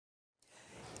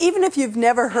Even if you've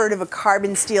never heard of a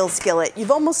carbon steel skillet,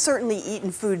 you've almost certainly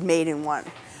eaten food made in one.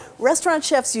 Restaurant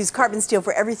chefs use carbon steel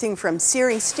for everything from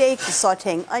searing steak to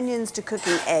sautéing onions to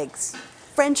cooking eggs.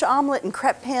 French omelet and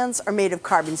crêpe pans are made of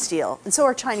carbon steel, and so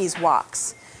are Chinese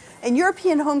woks. In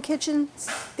European home kitchens,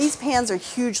 these pans are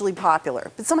hugely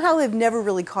popular, but somehow they've never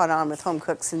really caught on with home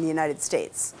cooks in the United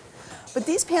States. But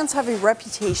these pans have a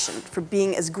reputation for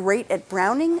being as great at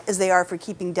browning as they are for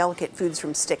keeping delicate foods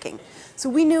from sticking. So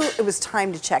we knew it was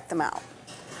time to check them out.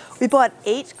 We bought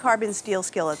 8 carbon steel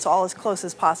skillets, all as close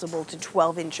as possible to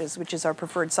 12 inches, which is our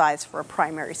preferred size for a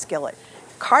primary skillet.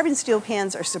 Carbon steel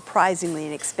pans are surprisingly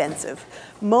inexpensive.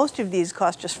 Most of these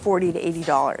cost just $40 to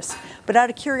 $80. But out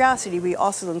of curiosity, we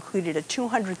also included a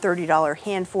 $230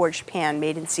 hand-forged pan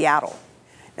made in Seattle.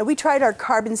 Now, we tried our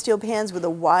carbon steel pans with a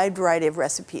wide variety of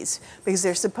recipes because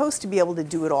they're supposed to be able to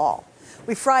do it all.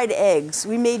 We fried eggs,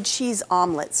 we made cheese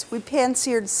omelets, we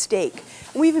pan-seared steak,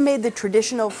 and we even made the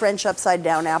traditional French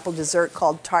upside-down apple dessert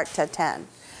called tarte tatin.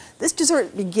 This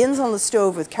dessert begins on the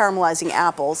stove with caramelizing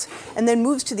apples and then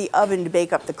moves to the oven to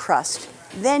bake up the crust.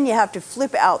 Then you have to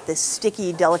flip out this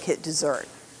sticky, delicate dessert.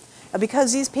 Now,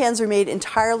 because these pans are made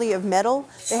entirely of metal,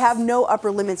 they have no upper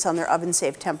limits on their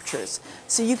oven-safe temperatures,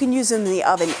 so you can use them in the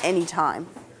oven anytime.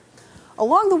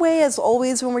 Along the way, as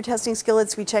always, when we're testing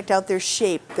skillets, we checked out their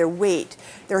shape, their weight,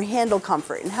 their handle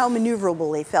comfort, and how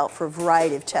maneuverable they felt for a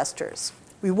variety of testers.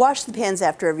 We washed the pans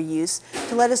after every use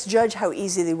to let us judge how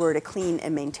easy they were to clean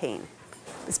and maintain.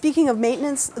 But speaking of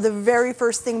maintenance, the very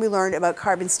first thing we learned about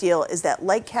carbon steel is that,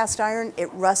 like cast iron,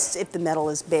 it rusts if the metal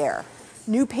is bare.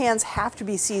 New pans have to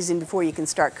be seasoned before you can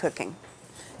start cooking.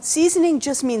 Seasoning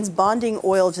just means bonding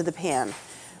oil to the pan,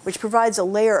 which provides a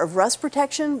layer of rust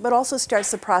protection, but also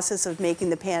starts the process of making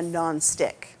the pan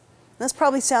non-stick. This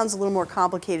probably sounds a little more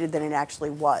complicated than it actually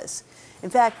was.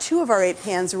 In fact, 2 of our 8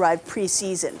 pans arrived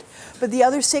pre-seasoned, but the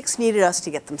other 6 needed us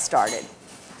to get them started.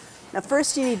 Now,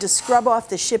 first you need to scrub off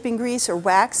the shipping grease or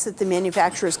wax that the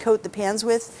manufacturers coat the pans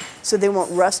with so they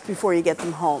won't rust before you get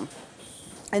them home.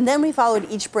 And then we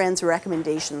followed each brand's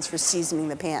recommendations for seasoning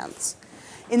the pans.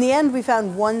 In the end, we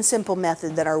found one simple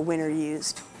method that our winner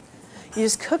used. You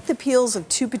just cook the peels of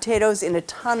 2 potatoes in a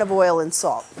ton of oil and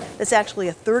salt. That's actually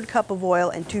a 1/3 cup of oil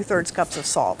and 2/3 cups of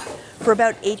salt for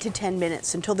about 8 to 10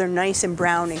 minutes until they're nice and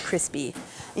brown and crispy.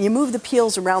 And you move the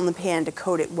peels around the pan to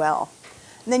coat it well.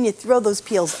 And then you throw those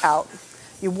peels out.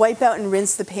 You wipe out and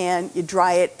rinse the pan, you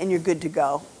dry it, and you're good to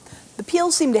go. The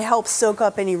peels seem to help soak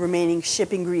up any remaining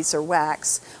shipping grease or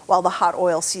wax while the hot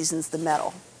oil seasons the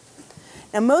metal.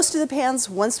 Now, most of the pans,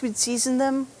 once we'd seasoned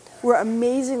them, were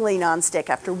amazingly nonstick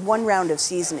after 1 round of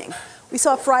seasoning. We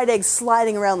saw fried eggs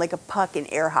sliding around like a puck in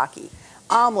air hockey,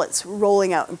 omelets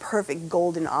rolling out in perfect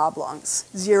golden oblongs,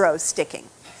 0 sticking.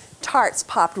 Tarts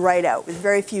popped right out with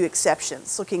very few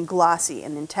exceptions, looking glossy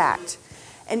and intact.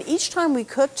 And each time we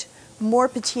cooked, more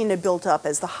patina built up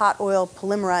as the hot oil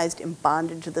polymerized and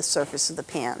bonded to the surface of the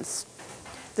pans.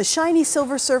 The shiny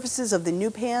silver surfaces of the new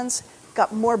pans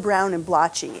got more brown and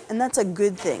blotchy, and that's a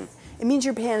good thing. It means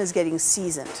your pan is getting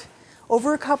seasoned.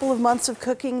 Over a couple of months of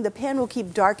cooking, the pan will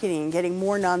keep darkening and getting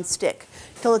more non-stick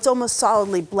till it's almost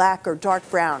solidly black or dark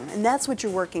brown, and that's what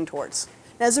you're working towards.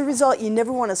 And as a result, you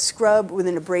never want to scrub with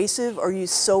an abrasive or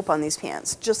use soap on these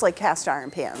pans, just like cast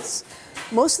iron pans.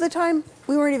 Most of the time,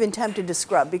 we weren't even tempted to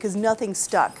scrub because nothing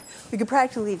stuck. We could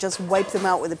practically just wipe them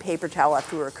out with a paper towel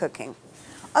after we were cooking.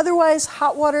 Otherwise,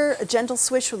 hot water, a gentle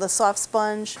swish with a soft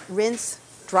sponge, rinse,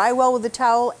 dry well with the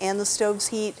towel and the stove's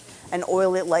heat, and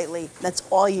oil it lightly. That's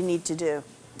all you need to do.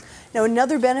 Now,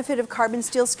 another benefit of carbon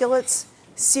steel skillets,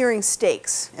 searing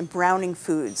steaks and browning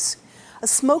foods. A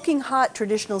smoking hot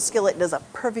traditional skillet does a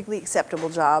perfectly acceptable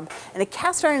job, and a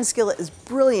cast iron skillet is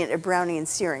brilliant at browning and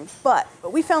searing, but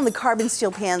we found the carbon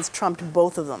steel pans trumped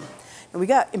both of them. And we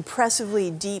got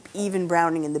impressively deep, even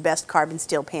browning in the best carbon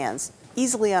steel pans,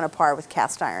 easily on a par with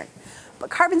cast iron. But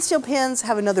carbon steel pans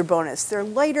have another bonus. They're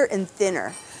lighter and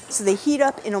thinner, so they heat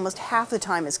up in almost half the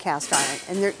time as cast iron,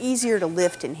 and they're easier to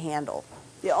lift and handle.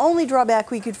 The only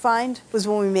drawback we could find was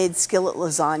when we made skillet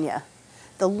lasagna.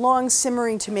 The long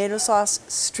simmering tomato sauce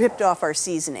stripped off our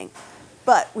seasoning,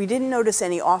 but we didn't notice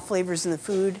any off flavors in the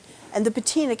food, and the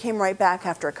patina came right back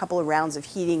after a couple of rounds of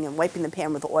heating and wiping the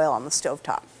pan with oil on the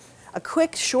stovetop. A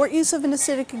quick, short use of an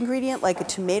acidic ingredient like a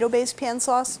tomato-based pan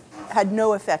sauce had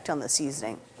no effect on the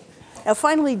seasoning. Now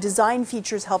finally, design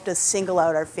features helped us single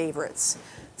out our favorites.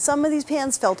 Some of these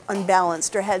pans felt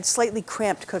unbalanced or had slightly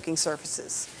cramped cooking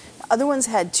surfaces. Other ones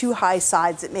had too high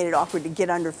sides that made it awkward to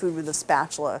get under food with a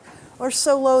spatula, or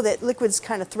so low that liquids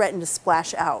kind of threatened to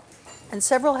splash out. And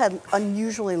several had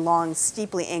unusually long,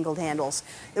 steeply angled handles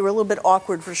that were a little bit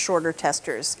awkward for shorter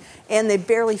testers, and they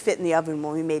barely fit in the oven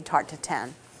when we made tarte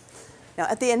tatin. Now,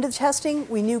 at the end of the testing,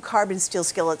 we knew carbon steel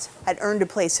skillets had earned a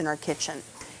place in our kitchen.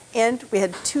 And we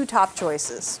had two top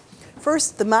choices.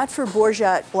 First, the Matfer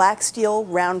Bourgeat black steel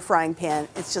round frying pan.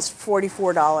 It's just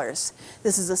 $44.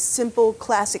 This is a simple,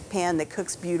 classic pan that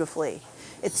cooks beautifully.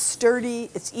 It's sturdy,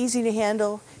 it's easy to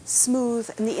handle, smooth,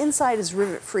 and the inside is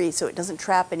rivet-free so it doesn't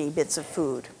trap any bits of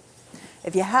food.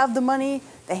 If you have the money,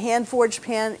 the hand-forged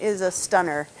pan is a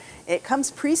stunner. It comes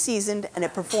pre-seasoned and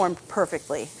it performed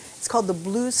perfectly. It's called the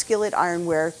Blu Skillet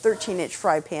Ironware 13-inch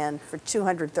fry pan for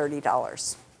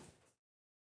 $230.